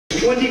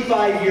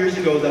25 years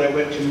ago that I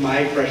went to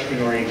my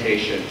freshman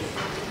orientation.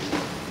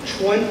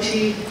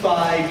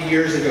 25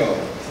 years ago.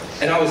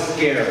 And I was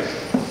scared.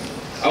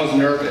 I was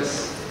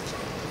nervous.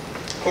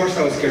 Of course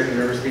I was scared and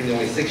nervous being the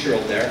only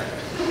 6-year-old there.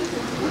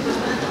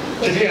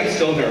 Today I'm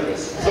still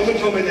nervous. Someone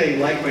told me they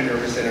liked my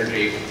nervous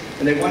energy,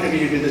 and they wanted me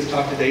to do this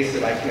talk today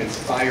so that I can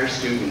inspire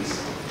students.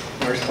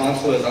 My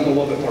response was, I'm a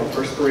little bit more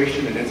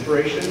perspiration and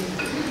inspiration.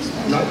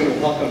 I'm not going to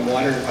walk on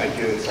water. If I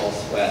do, it's all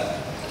sweat.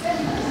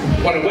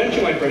 When I went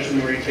to my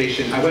freshman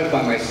orientation, I went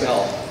by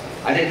myself.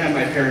 I didn't have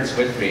my parents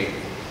with me.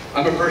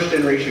 I'm a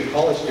first-generation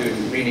college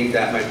student, meaning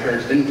that my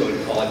parents didn't go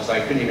to college, so I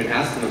couldn't even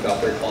ask them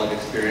about their college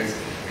experience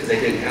because they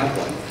didn't have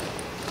one.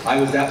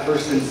 I was that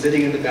person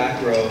sitting in the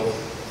back row,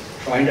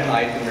 trying to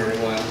hide from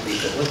everyone.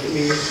 Please don't look at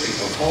me, please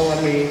don't call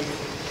on me.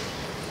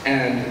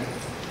 And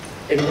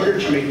in order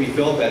to make me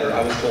feel better,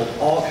 I was told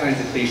all kinds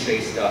of cliche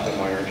stuff at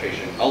my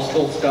orientation. I was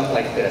told stuff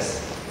like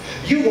this: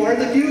 you are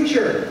the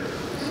future,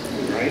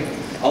 right?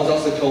 I was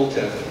also told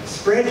to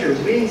spread your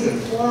wings and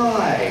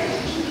fly.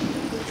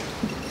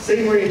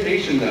 Same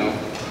orientation though,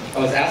 I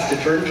was asked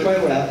to turn to my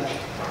left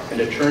and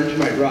to turn to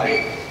my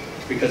right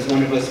because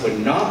one of us would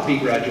not be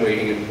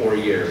graduating in 4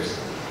 years.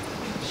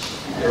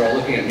 They're all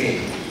looking at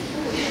me.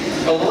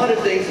 A lot of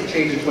things have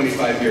changed in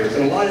 25 years,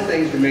 and a lot of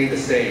things remain the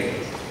same.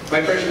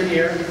 My freshman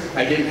year,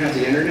 I didn't have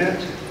the internet,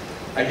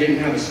 I didn't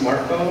have a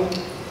smartphone,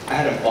 I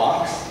had a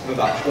box of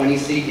about 20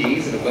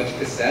 CDs and a bunch of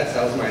cassettes.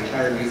 That was my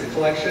entire music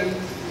collection.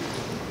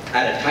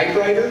 I had a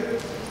typewriter,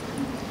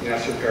 you can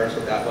ask your parents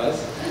what that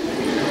was,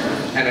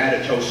 and I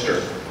had a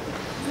toaster.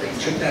 They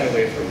took that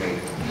away from me.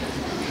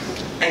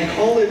 And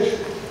college,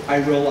 I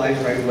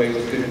realized right away,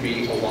 was going to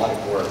be a lot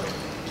of work.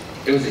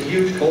 It was a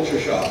huge culture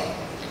shock.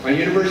 My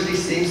university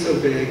seemed so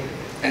big,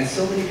 and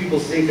so many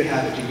people seemed to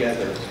have it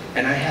together,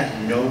 and I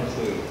had no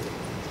clue.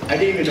 I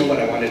didn't even know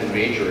what I wanted to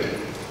major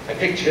in. I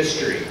picked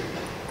history.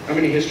 How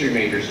many history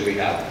majors do we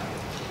have?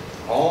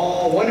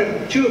 Oh,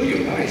 two of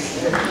you,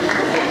 nice.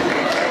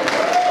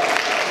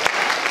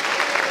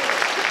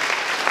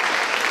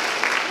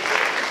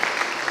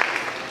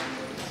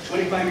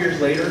 25 years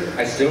later,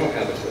 I still don't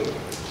have a clue,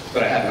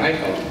 but I have an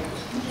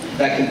iPhone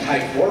that can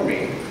type for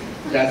me.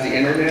 It has the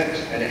internet,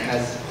 and it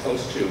has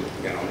close to,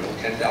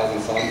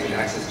 10,000 songs and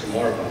access to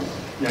more of them.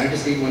 Now I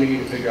just need one of you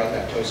to figure out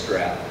that toaster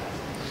app.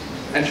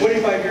 And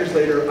 25 years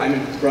later, I'm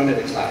in front of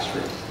the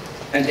classroom.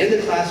 And in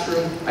the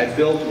classroom, I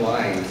build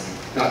minds,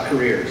 not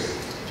careers.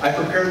 I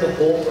prepare the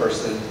whole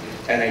person,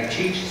 and I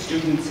teach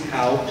students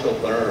how to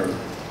learn.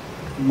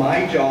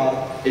 My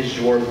job is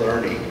your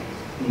learning.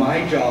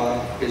 My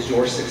job is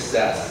your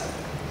success.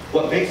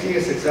 What makes me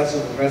a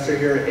successful professor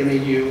here at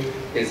NAU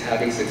is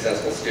having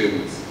successful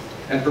students.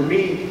 And for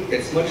me,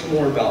 it's much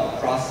more about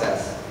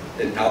process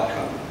than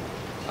outcome.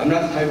 I'm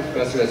not the type of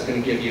professor that's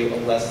going to give you a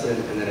lesson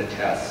and then a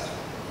test.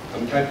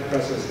 I'm the type of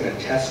professor that's going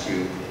to test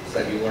you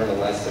so that you learn a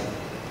lesson.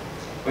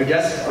 My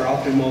desks are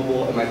often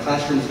mobile, and my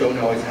classrooms don't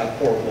always have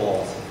 4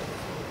 walls.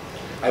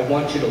 I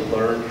want you to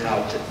learn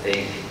how to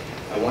think.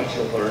 I want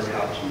you to learn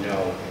how to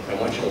know. I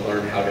want you to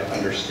learn how to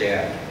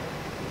understand.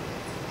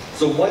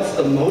 So what's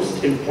the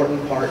most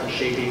important part in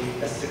shaping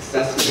a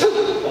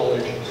successful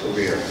college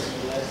career?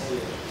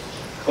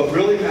 What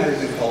really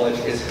matters in college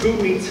is who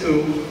meets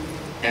whom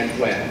and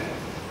when.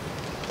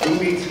 Who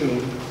meets whom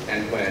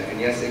and when. And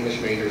yes, English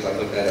majors, I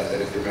looked that up,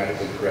 that is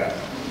grammatically correct.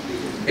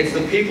 It's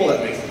the people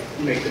that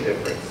make the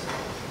difference.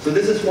 So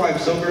this is why I'm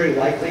so very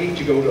likely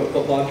to go to a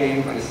football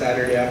game on a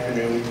Saturday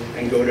afternoon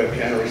and go to a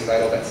piano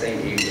recital that same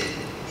evening.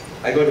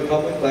 I go to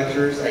public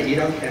lectures, I eat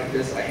on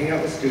campus, I hang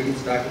out with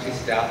students, faculty,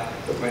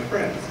 staff, with my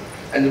friends.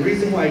 And the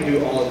reason why I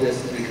do all of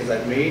this is because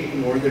I've made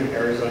Northern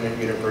Arizona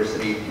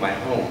University my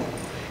home.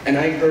 And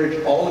I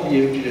encourage all of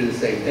you to do the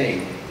same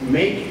thing.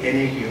 Make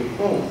NAU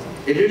home.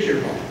 It is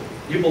your home.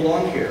 You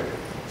belong here.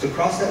 So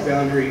cross that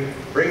boundary,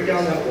 break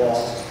down that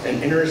wall,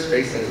 and enter a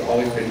space that has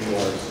always been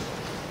yours.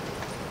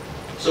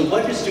 So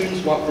what do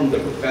students want from the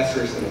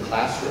professors in the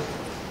classroom?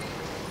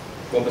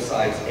 Well,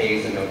 besides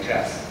A's and no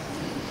tests.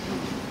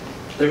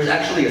 There was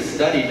actually a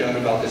study done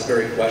about this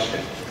very question.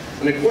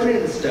 And according to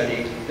the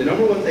study, the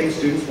 #1 thing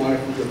students wanted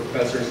from the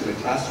professors in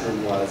the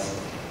classroom was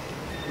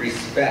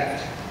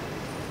respect.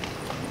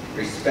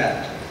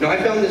 Respect. Now I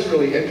found this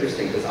really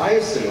interesting because I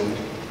assumed,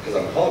 because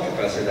I'm a college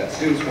professor, that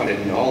students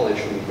wanted knowledge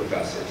from the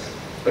professors.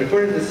 But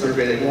according to the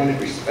survey, they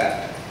wanted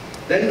respect.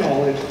 Then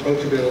knowledge,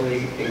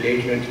 approachability,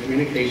 engagement,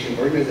 communication,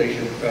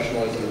 organization,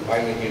 professionalism, and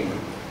finally humor.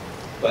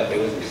 But it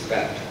was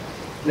respect.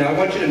 Now I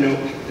want you to note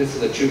this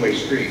is a two-way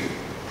street.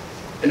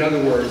 In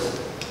other words,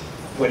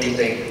 what do you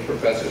think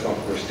professors want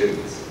from their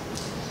students?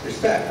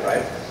 Respect,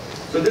 right?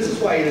 So this is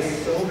why it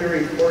is so very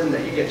important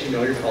that you get to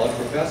know your college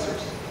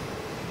professors.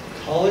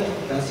 College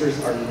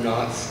professors are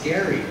not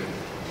scary.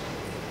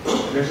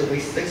 And there's at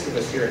least 6 of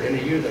us here at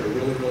NAU that are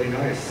really, really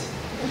nice.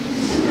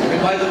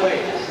 And by the way,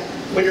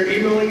 when you're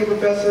emailing a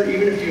professor,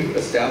 even if you've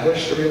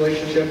established a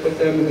relationship with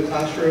them in the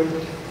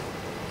classroom,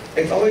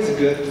 it's always a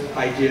good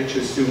idea to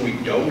assume we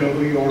don't know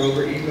who you are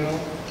over email,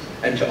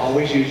 and to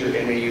always use your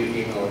NAU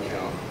email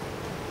account.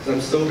 because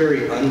I'm so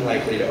very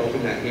unlikely to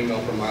open that email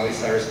from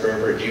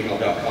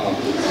MileyCyrusForever@gmail.com.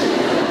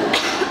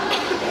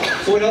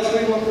 So what else do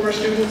we want from our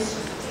students?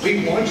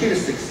 We want you to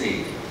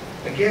succeed.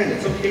 Again,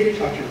 it's okay to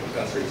talk to your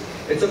professors.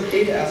 It's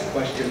okay to ask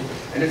questions,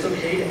 and it's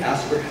okay to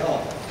ask for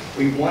help.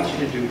 We want you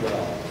to do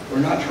well. We're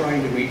not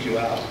trying to weed you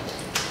out.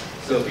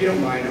 So if you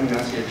don't mind, I'm going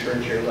to ask you to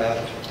turn to your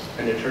left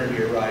and to turn to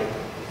your right,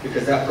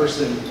 because that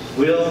person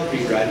will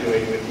be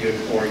graduating with you in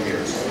 4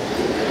 years.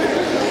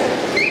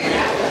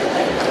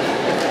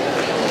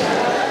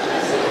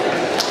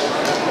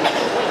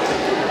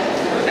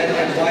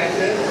 And why is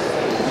this?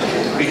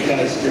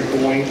 Because you're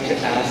going to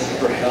ask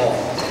for help.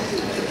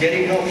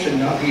 Getting help should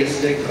not be a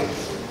stigma.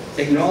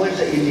 Acknowledge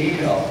that you need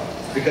help,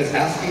 because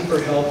asking for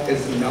help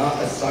is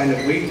not a sign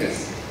of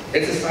weakness.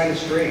 It's a sign of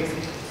strength.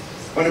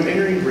 When I'm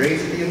entering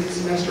grades at the end of the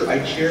semester, I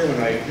cheer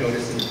when I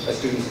notice a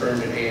student's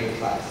earned an A in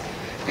class.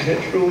 And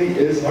it truly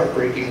is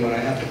heartbreaking when I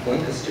have to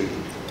flunk a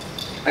student.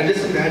 And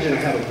just imagine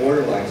I have a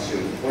borderline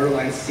student,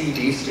 borderline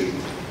CD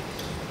student,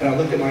 and I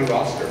look at my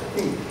roster.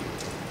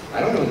 I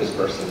don't know this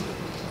person.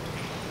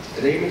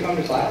 Did they even come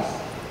to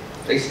class?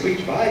 They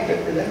squeaked by,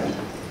 good for them.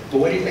 But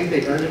what do you think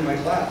they earned in my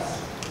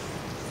class?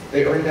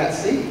 They earned that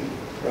C,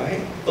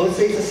 right? Well, let's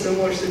say it's a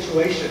similar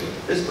situation.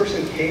 This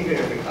person came to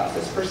every class.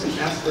 This person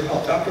asked for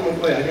help. Dr.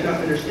 Montoya, I did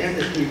not understand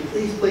this. Can you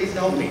please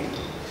help me?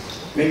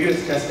 Maybe it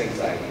was test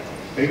anxiety.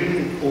 Maybe I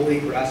didn't fully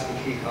grasp a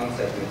key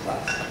concept in the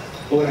class.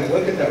 But when I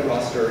look at that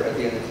roster at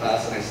the end of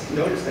class and I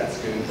notice that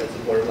student that's a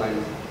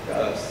borderline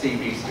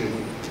CB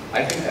student,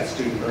 I think that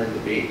student earned the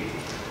B.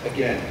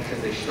 Again,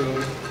 because they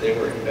showed they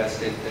were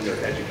invested in their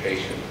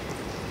education.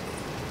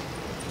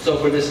 So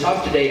for this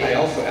talk today, I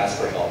also asked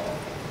for help.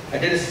 I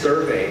did a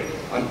survey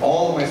on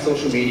all of my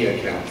social media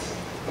accounts,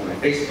 on my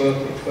Facebook,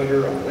 my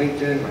Twitter, on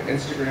LinkedIn, my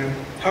Instagram.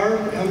 How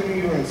many of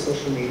you are on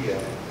social media?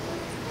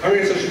 How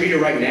many are on social media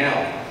right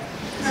now?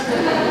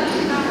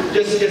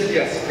 Just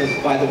yes,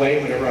 because by the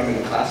way, whenever I'm in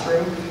the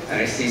classroom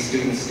and I see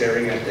students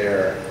staring at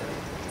their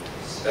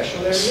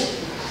special area,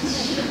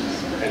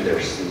 and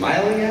they're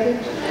smiling at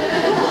it,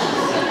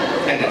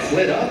 and it's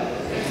lit up,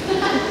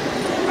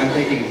 I'm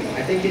thinking,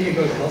 I think you need to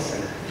go to the health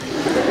center.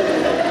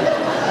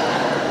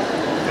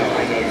 No,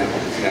 I know you're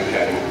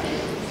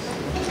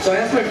Snapchatting. So I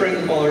asked my friends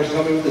and followers to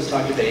help me with this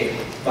talk today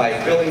by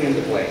filling in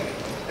the blank.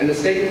 And the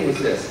statement was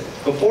this: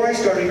 before I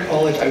started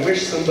college, I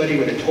wish somebody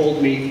would have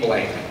told me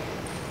blank.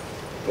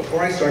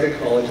 Before I started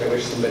college, I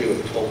wish somebody would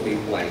have told me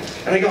blank.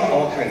 And I got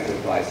all kinds of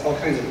advice, all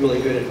kinds of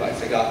really good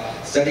advice. I got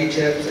study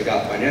tips, I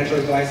got financial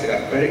advice, I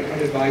got credit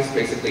card advice,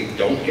 basically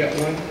don't get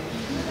one.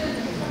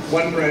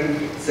 One friend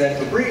said,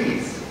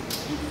 Febreze.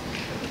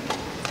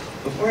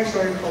 Before I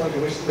started college, I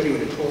wish somebody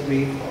would have told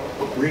me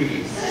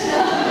Febreze.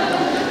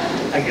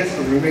 I guess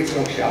the roommates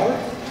don't shower?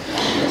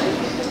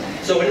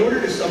 So in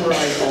order to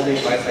summarize all the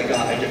advice I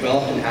got, I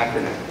developed an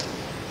acronym.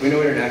 We know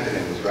what an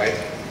acronym is, right?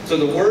 So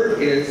the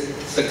word is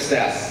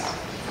success.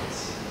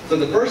 So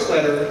the first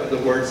letter of the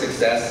word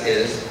success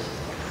is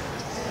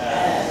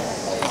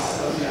S.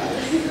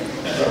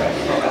 All right.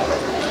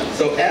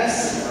 So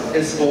S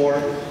is for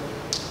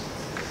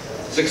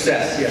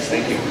success. Yes,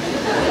 thank you.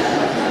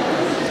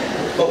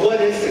 But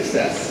what is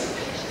success?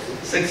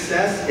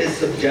 Success is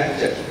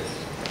subjective.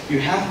 You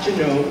have to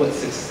know what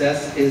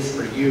success is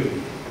for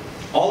you.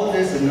 All of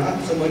this is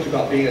not so much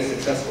about being a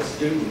successful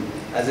student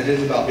as it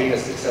is about being a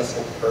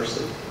successful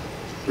person.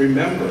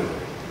 Remember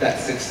that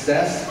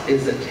success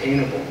is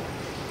attainable.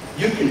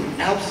 You can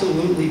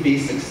absolutely be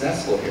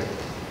successful here.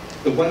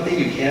 The one thing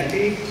you can't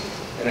be,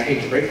 and I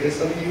hate to break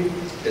this on you,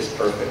 is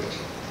perfect.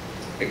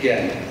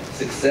 Again,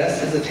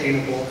 success is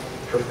attainable,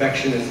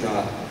 perfection is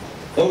not.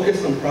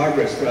 Focus on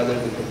progress rather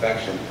than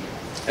perfection.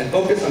 And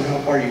focus on how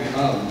far you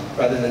come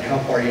rather than how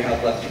far you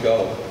have left to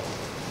go.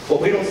 What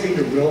we don't seem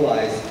to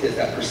realize is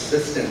that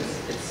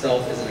persistence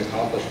itself is an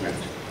accomplishment.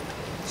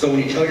 So when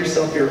you tell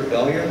yourself you're a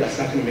failure, that's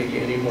not going to make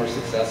you any more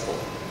successful.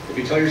 If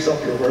you tell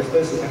yourself you're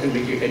worthless, it's not going to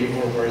make you any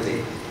more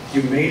worthy.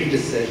 You made a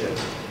decision.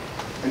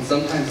 And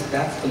sometimes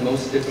that's the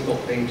most difficult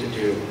thing to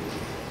do.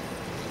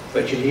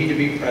 But you need to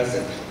be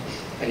present,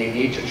 and you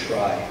need to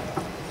try.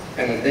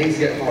 And when things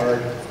get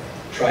hard,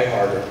 try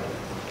harder.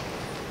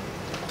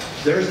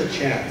 There's a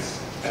chance,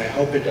 and I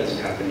hope it doesn't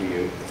happen to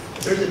you,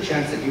 there's a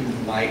chance that you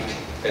might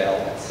fail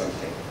at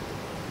something.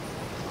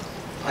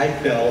 I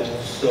failed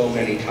so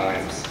many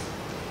times.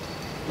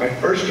 My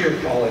first year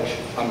of college,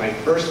 on my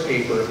first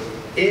paper,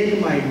 in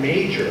my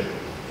major,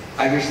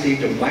 I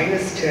received a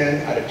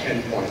 -10 out of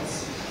 10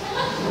 points.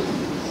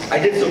 I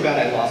did so bad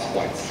I lost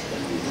points.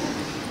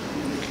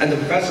 And the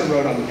professor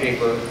wrote on the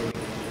paper,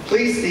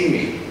 "Please see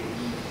me."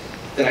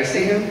 Did I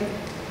see him?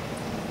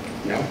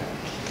 No.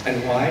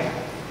 And why?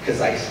 Because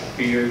I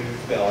feared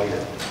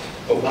failure.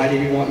 But why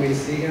did he want me to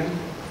see him?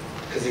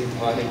 Because he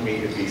wanted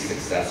me to be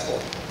successful.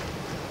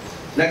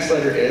 Next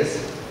letter is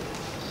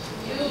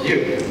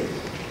U.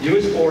 U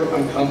is for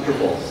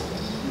uncomfortable.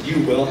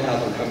 You will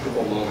have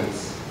uncomfortable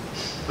moments.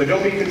 But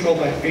don't be controlled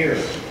by fear.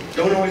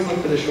 Don't always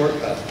look for the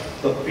shortcut,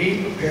 but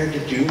be prepared to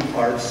do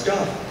hard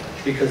stuff,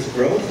 because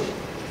growth,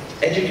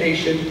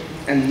 education,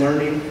 and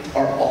learning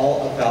are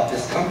all about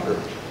discomfort.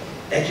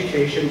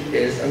 Education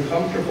is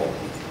uncomfortable.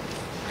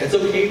 It's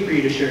okay for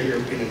you to share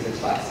your opinions in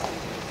class.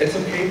 It's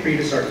okay for you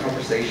to start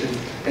conversations,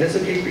 and it's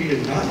okay for you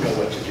to not know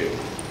what to do.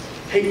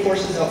 Take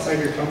courses outside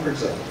your comfort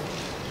zone.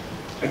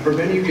 And for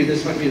many of you,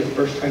 this might be the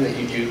first time that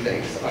you do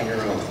things on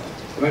your own.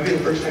 It might be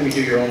the first time you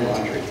do your own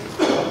laundry.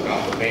 Well,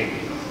 not but maybe.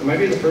 It might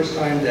be the first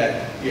time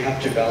that you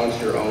have to balance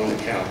your own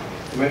account.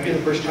 It might be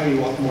the first time you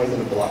walk more than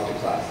a block to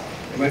class.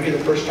 It might be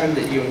the first time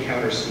that you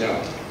encounter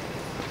snow.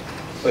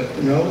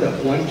 But know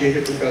that one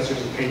jaded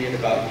professor's opinion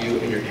about you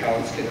and your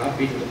talents cannot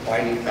be the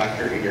defining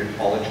factor in your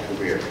college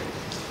career.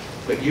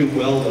 But you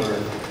will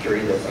learn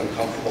during those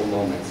uncomfortable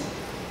moments.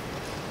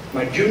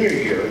 My junior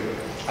year,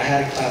 I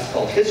had a class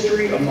called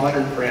History of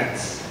Modern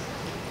France.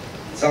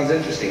 Sounds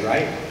interesting,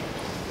 right?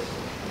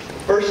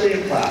 First day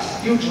of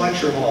class, huge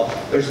lecture hall,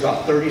 there's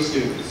about 30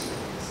 students.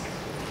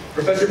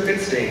 Professor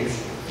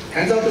Fitzstaines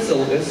hands out the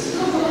syllabus.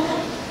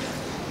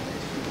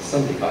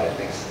 Somebody caught it,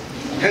 thanks.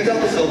 Hands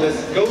out the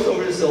syllabus, goes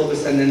over the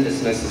syllabus, and then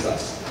dismisses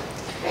us.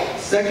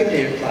 Second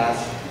day of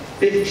class,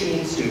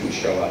 15 students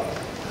show up.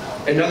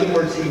 In other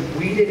words, he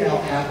weeded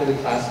out half of the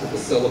class with the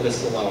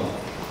syllabus alone.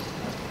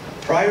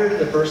 Prior to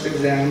the first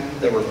exam,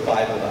 there were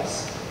 5 of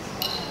us.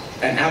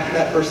 And after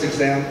that first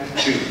exam,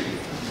 2.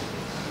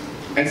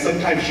 And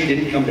sometimes she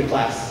didn't come to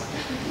class.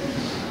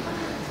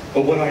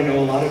 But what I know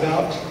a lot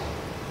about,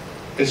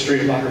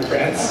 history of modern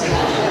France.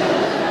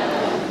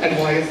 And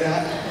why is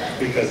that?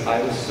 Because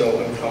I was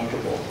so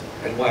uncomfortable.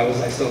 And why was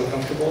I so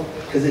uncomfortable?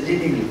 Because it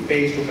didn't even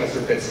faze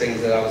Professor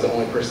Fitzstaines that I was the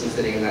only person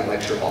sitting in that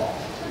lecture hall.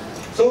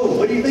 So,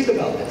 what do you think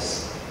about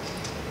this?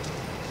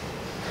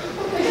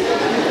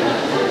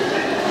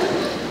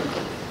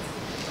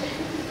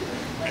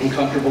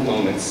 Uncomfortable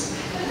moments.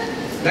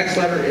 Next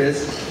letter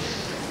is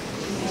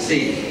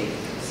C.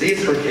 C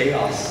is for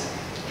chaos.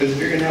 Because if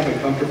you're going to have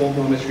uncomfortable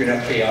moments, you're going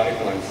to have chaotic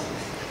ones.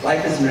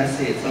 Life is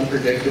messy, it's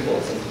unpredictable,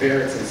 it's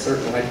unfair, it's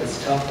uncertain, life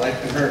is tough, life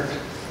can hurt.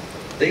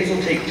 Things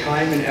will take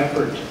time and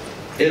effort.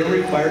 It'll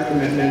require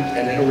commitment,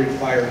 and it'll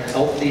require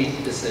healthy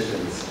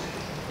decisions.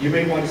 You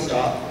may want to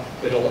stop,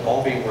 but it'll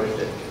all be worth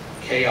it.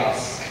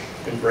 Chaos,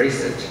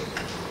 embrace it.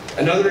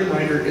 Another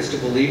reminder is to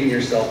believe in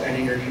yourself and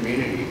in your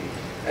community.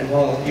 And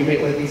while you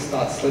may let these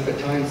thoughts slip at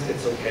times,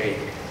 it's okay,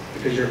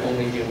 because you're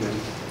only human.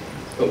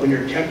 But when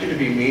you're tempted to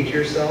be mean to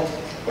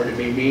yourself, or to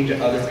be mean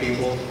to other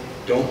people,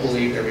 don't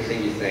believe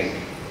everything you think.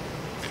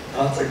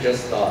 Thoughts are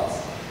just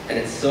thoughts, and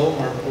it's so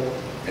harmful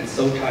and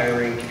so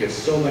tiring to give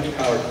so much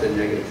power to the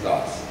negative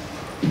thoughts.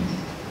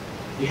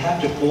 You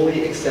have to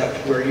fully accept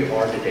where you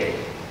are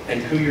today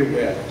and who you're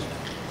with,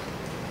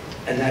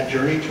 and that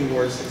journey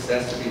towards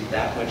success will be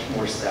that much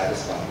more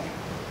satisfying.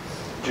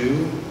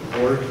 Do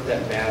work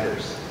that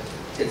matters.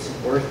 It's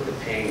worth the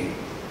pain,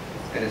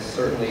 and it's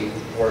certainly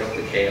worth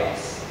the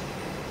chaos.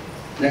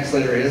 Next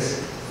letter is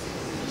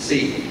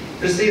C.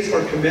 The C is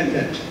for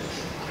commitment.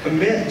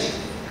 Commit.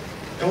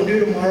 Don't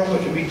do tomorrow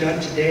what can be done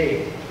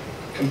today.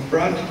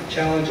 Confront,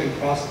 challenge, and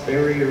cross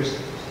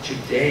barriers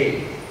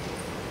today.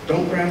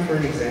 Don't cram for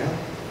an exam.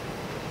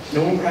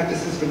 No one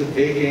practices for the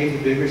big game,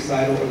 the big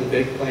recital, or the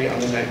big play on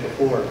the night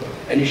before,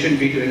 and you shouldn't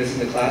be doing this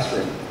in the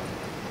classroom.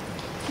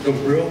 The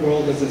real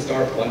world doesn't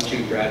start once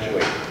you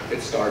graduate.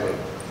 It started.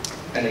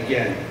 And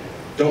again,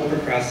 don't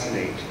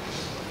procrastinate.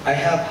 I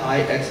have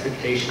high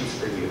expectations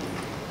for you.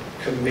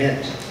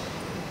 Commit.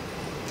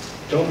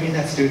 Don't be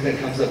that student that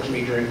comes up to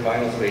me during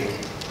finals week.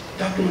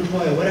 Dr.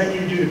 Montoya, what do I need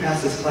to do to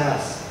pass this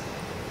class?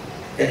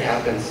 It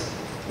happens,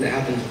 and it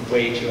happens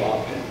way too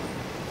often.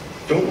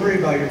 Don't worry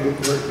about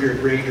your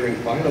grade during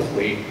finals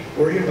week.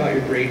 Worry about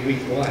your grade week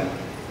 1.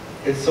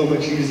 It's so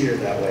much easier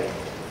that way.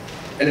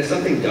 And if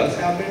something does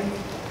happen,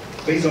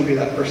 please don't be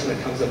that person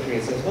that comes up to me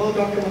and says, well,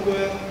 Dr.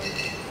 Montoya,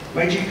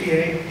 my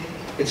GPA,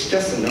 it's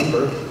just a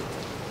number.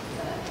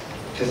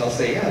 Because I'll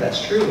say, yeah,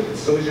 that's true.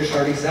 So is your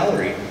starting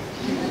salary.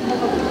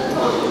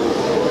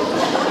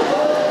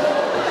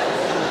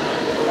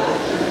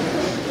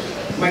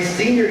 My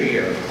senior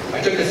year, I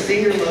took a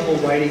senior level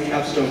writing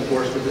capstone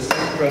course with the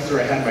same professor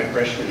I had my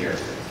freshman year,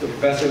 the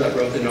professor that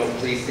wrote the note,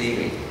 please see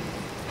me.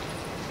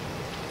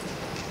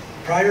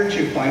 Prior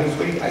to finals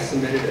week, I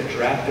submitted a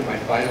draft of my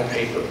final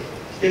paper,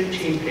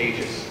 15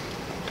 pages.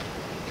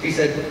 He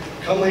said,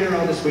 come later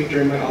on this week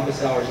during my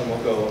office hours and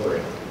we'll go over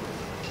it.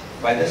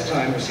 By this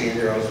time, my senior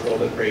year, I was a little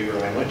bit braver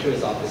and I went to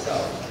his office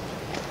hours.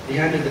 He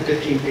handed the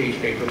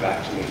 15-page paper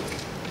back to me.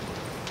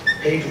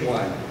 Page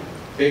 1,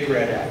 big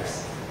red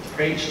X.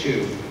 Page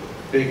 2,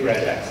 big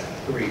red X.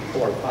 3,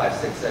 4, 5,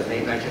 6, 7,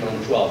 8, 9, 10,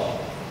 11,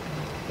 12.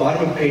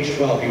 Bottom of page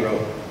 12, he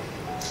wrote,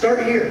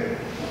 start here.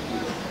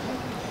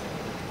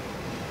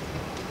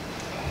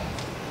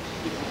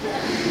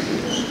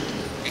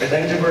 I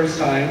thanked him for his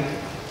time,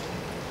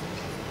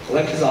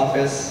 left his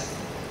office,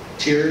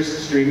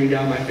 tears streaming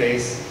down my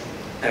face,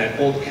 and I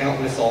pulled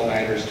countless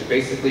all-nighters to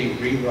basically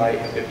rewrite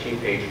a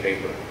 15-page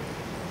paper.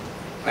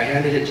 I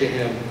handed it to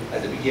him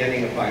at the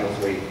beginning of finals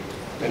week,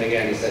 and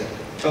again he said,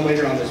 come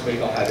later on this week,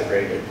 I'll have it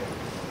graded.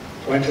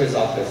 I went to his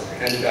office,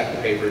 handed back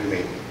the paper to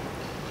me.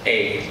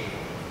 A.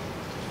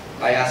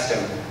 I asked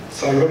him,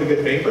 so I wrote a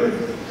good paper?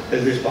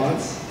 His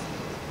response,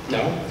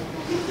 no.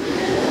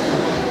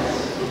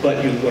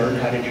 But you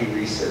learned how to do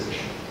research.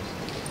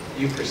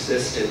 You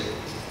persisted.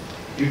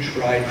 You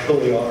tried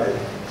really hard.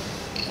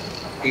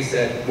 He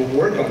said, we'll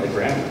work on the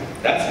grammar.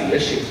 That's the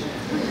issue,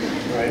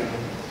 right?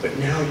 But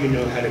now you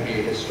know how to be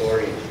a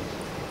historian.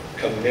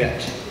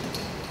 Commit.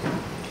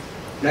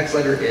 Next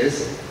letter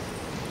is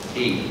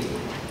E.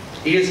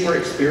 E is for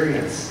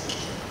experience.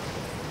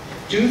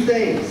 Do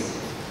things.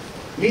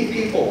 Meet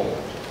people.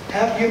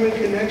 Have human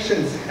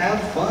connections.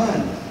 Have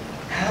fun.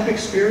 Have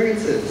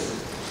experiences.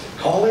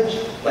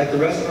 College, like the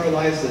rest of our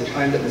lives, is a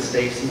time that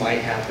mistakes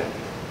might happen.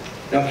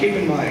 Now keep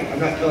in mind, I'm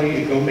not telling you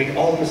to go make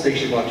all the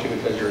mistakes you want to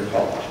because you're in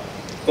college.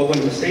 But when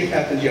a mistake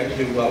happens, you have to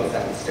do well with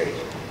that mistake.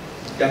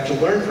 You have to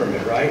learn from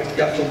it, right?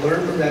 You have to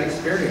learn from that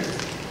experience.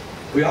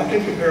 We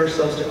often compare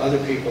ourselves to other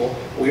people.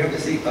 We have to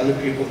see other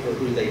people for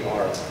who they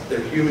are.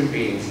 They're human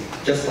beings,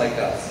 just like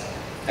us.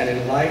 And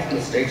in life,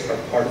 mistakes are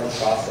part of the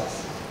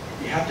process.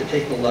 You have to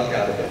take the luck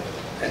out of it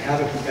and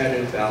have a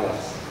competitive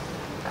balance.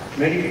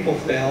 Many people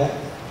fail,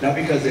 not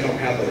because they don't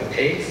have what it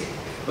takes,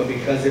 but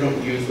because they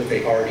don't use what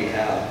they already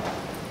have.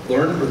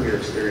 Learn from your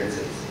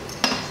experiences.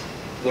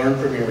 Learn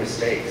from your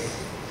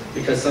mistakes,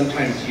 because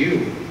sometimes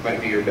you might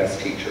be your best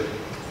teacher.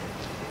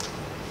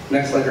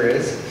 Next letter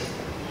is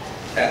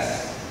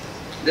S.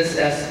 This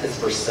S is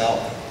for self.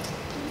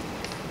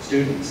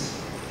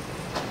 Students,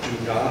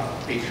 do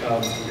not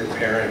become your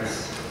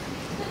parents.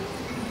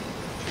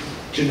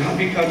 Do not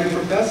become your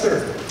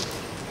professor.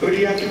 Who do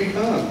you have to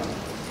become?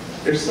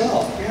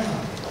 Yourself,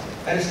 yeah.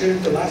 I had a student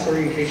at the last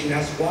orientation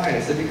asked why. I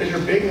said, because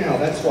you're big now,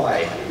 that's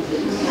why.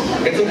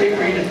 It's okay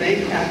for you to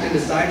think, act, and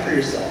decide for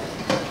yourself.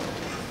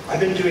 I've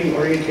been doing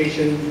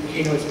orientation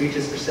keynote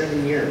speeches for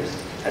 7 years,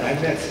 and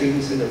I've met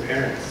students and their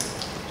parents.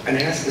 And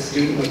I ask the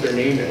student what their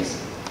name is,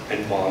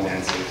 and mom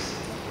answers,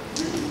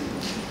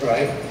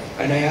 right?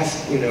 And I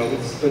ask,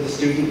 for the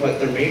student what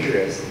their major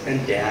is,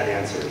 and dad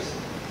answers.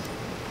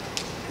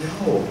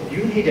 No,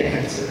 you need to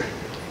answer.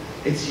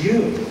 It's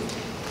you,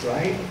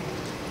 right?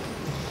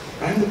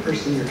 I'm the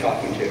person you're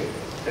talking to,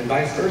 and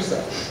vice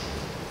versa.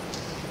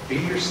 Be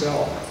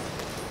yourself.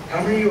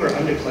 How many of you are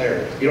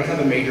undeclared? You don't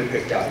have a major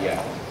picked out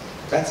yet.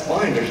 That's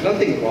fine, there's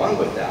nothing wrong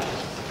with that.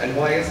 And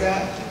why is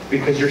that?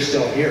 Because you're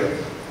still here.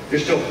 You're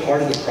still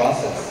part of the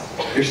process.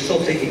 You're still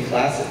taking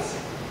classes.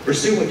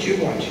 Pursue what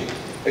you want to.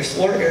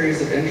 Explore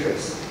areas of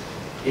interest.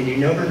 And you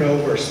never know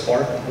where a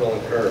spark will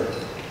occur.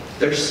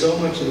 There's so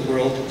much of the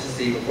world to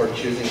see before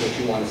choosing what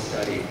you want to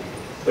study.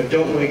 But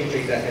don't wait to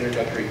take that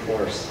introductory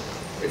course.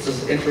 It's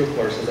those intro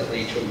courses that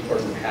lead to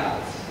important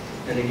paths.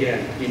 And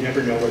again, you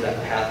never know where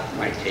that path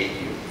might take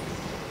you.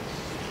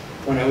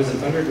 When I was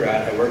an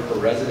undergrad, I worked for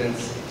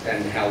residence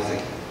and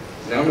housing.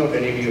 And I don't know if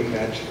any of you have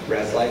met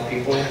Res Life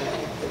people.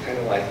 They're kind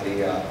of like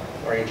the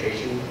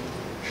orientation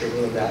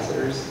Tribal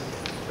ambassadors.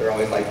 They're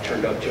always like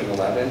turned up to an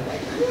 11.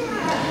 Like,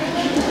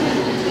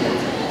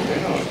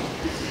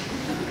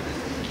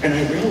 and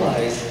I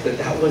realized that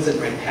that wasn't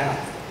my path.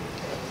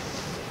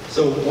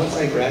 So once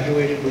I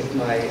graduated with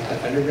my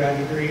undergrad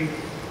degree,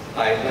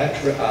 I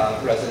left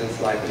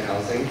residence life and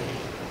housing,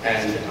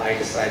 and I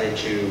decided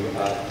to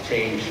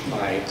change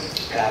my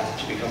path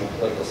to become a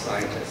political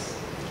scientist.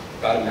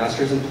 Got a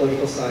master's in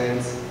political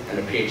science and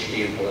a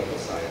PhD in political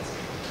science.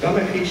 Got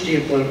my PhD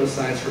in political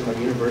science from a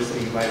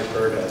university you might have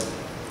heard of,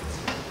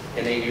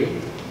 NAU.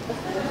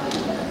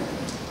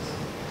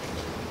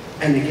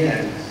 And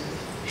again,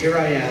 here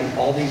I am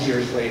all these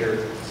years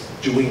later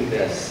doing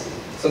this,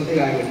 something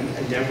I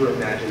would never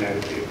imagine I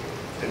would do.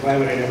 And why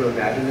would I never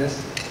imagine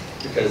this?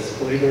 Because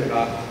believe it or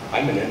not,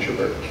 I'm an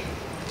introvert.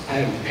 I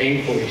am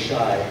painfully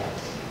shy.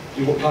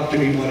 You will talk to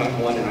me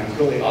one-on-one and I'm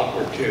really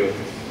awkward too.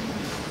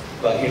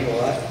 But you know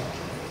what?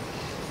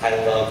 I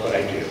love what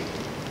I do.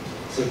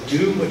 So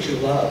do what you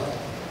love.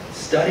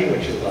 Study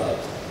what you love.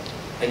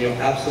 And you'll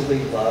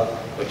absolutely love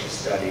what you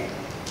study.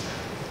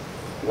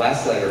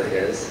 Last letter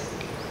is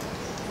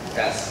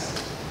S.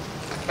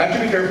 I have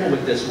to be careful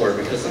with this word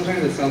because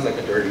sometimes it sounds like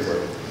a dirty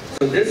word.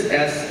 So this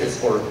S is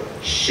for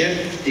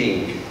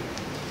shifting.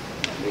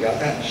 You got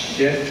that?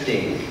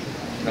 Shifting.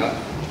 Not.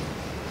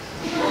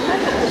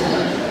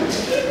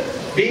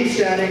 Being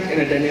static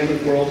in a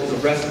dynamic world is a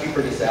recipe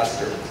for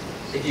disaster.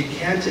 If you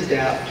can't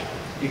adapt,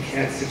 you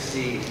can't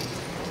succeed.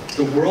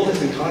 The world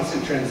is in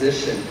constant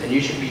transition, and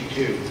you should be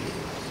too.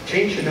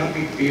 Change should not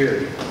be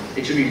feared.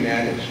 It should be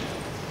managed.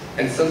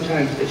 And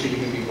sometimes it should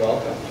even be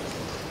welcomed.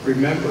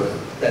 Remember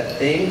that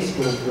things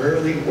will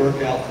rarely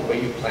work out the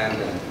way you planned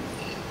them.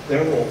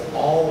 There will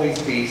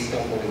always be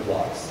stumbling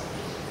blocks,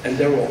 and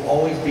there will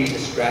always be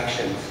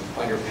distractions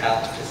on your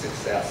path to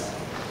success.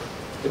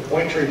 The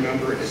point to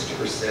remember is to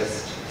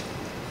persist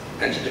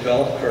and to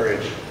develop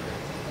courage,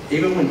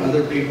 even when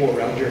other people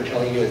around you are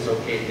telling you it's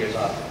okay to give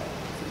up.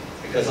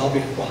 Because I'll be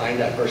behind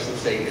that person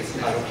saying it's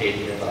not okay to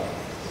give up.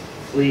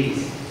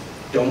 Please,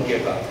 don't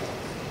give up.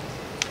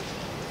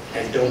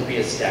 And don't be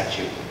a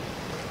statue.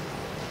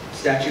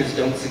 Statues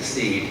don't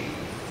succeed.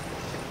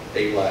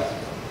 They what?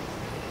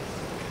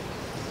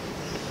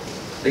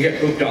 They get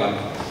pooped on.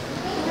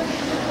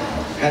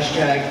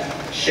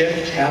 Hashtag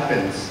shift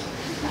happens.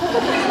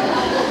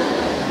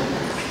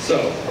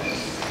 So,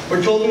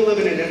 we're told we live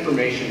in an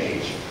information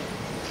age.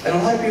 And a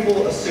lot of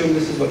people assume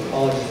this is what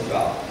college is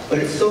about, but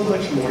it's so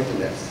much more than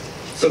this.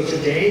 So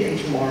today and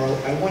tomorrow,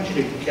 I want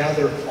you to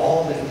gather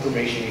all the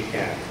information you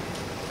can.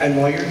 And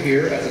while you're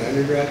here as an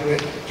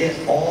undergraduate,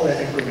 get all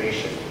that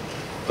information.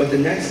 But the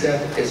next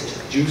step is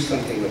to do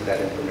something with that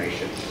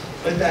information.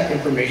 Put that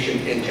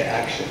information into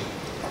action.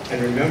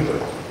 And remember,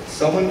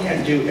 someone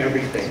can't do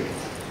everything,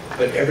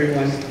 but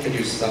everyone can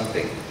do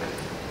something.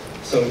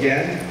 So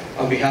again,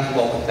 on behalf of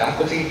all the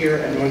faculty here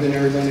at Northern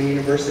Arizona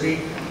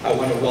University, I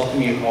want to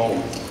welcome you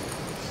home.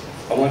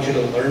 I want you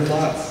to learn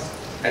lots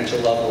and to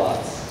love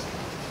lots.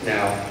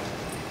 Now,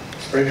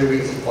 spread your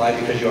wings and fly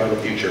because you are the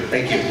future.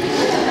 Thank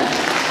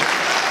you.